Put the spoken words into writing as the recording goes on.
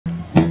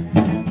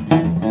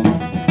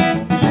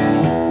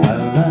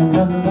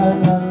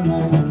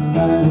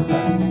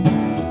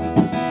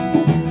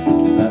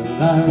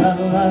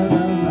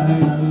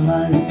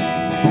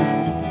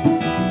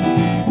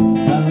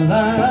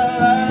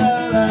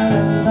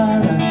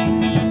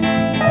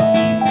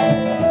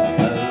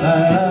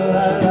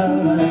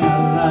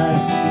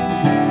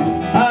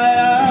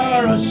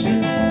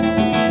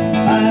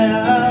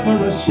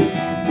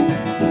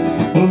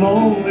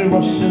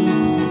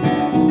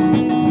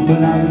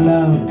without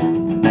love.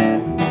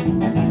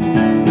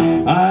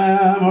 I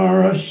am a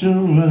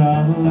Russian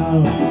without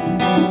love.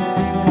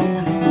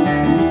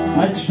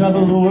 I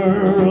travel the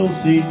world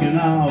seeking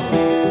out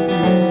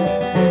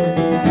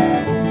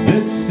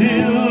this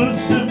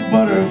elusive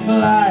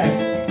butterfly.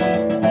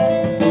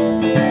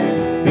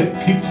 It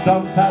keeps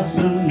on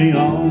passing me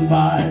on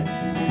by.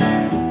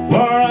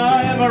 For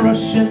I am a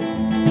Russian,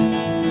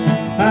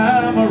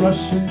 I'm a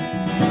Russian,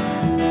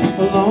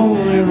 a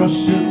lonely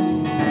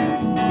Russian,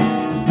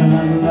 and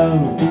I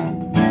love.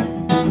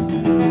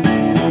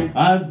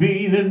 I've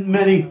been in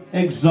many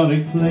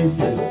exotic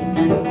places.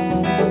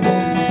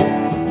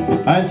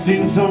 I've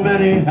seen so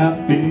many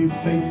happy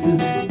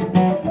faces.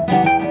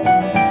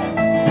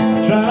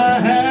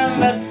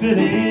 Trying at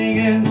fitting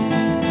in,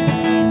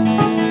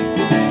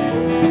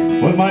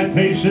 but my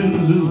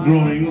patience is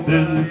growing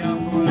thin.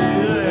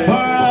 For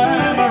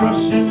I'm a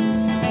Russian,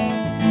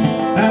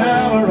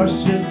 I'm a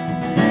Russian,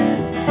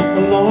 a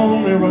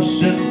lonely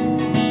Russian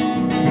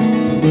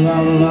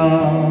without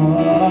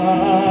love.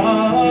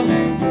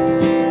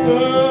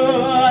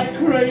 Oh, I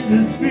crave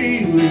this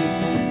feeling,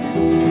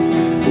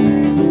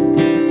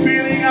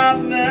 feeling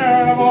I've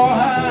never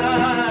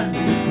had.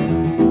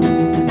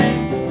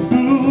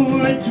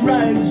 Ooh, it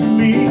drives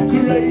me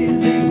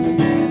crazy,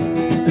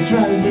 it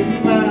drives me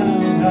mad.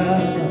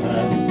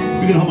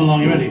 You can hum along,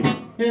 you ready?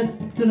 It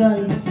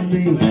drives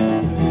me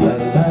la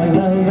la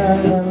la la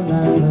la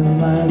la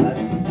la la.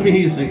 Let me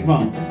hear you sing, come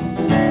on.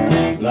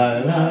 La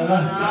la la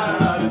la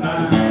la la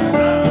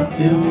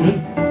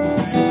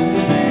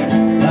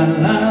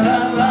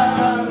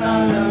la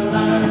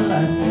la la.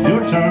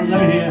 Your turn, let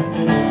me hear.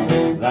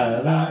 La la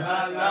la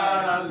la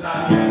la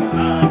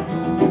la.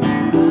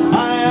 I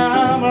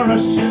am a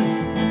Russian,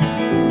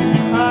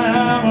 I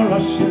am a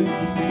Russian,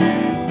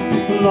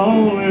 a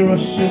lonely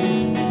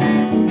Russian,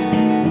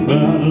 but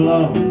I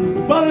love.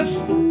 Boris,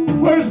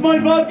 where's my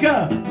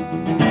vodka?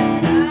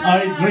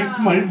 I drink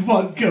my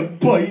vodka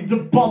by the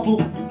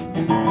bottle.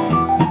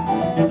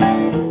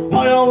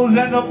 I always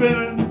end up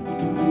in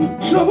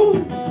trouble,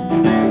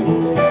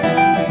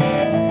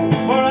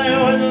 for I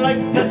would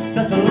like to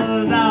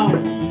settle down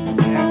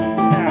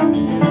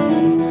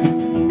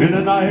in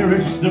an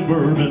Irish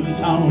suburban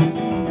town.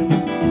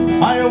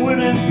 I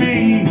wouldn't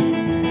be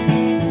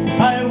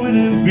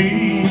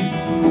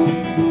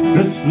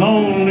this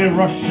lonely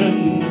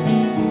Russian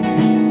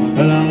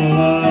that I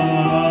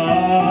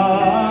love.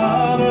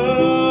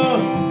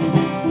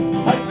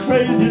 I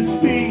crave this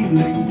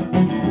feeling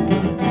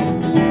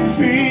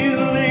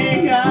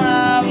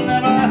I've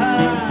never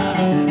had.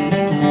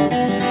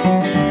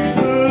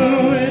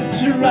 Oh, it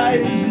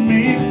drives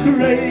me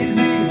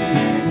crazy,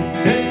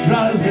 it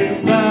drives me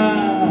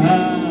mad.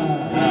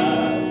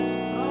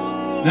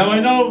 Now I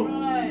know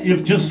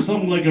you've just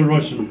sung like a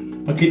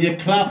Russian, but can you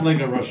clap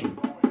like a Russian?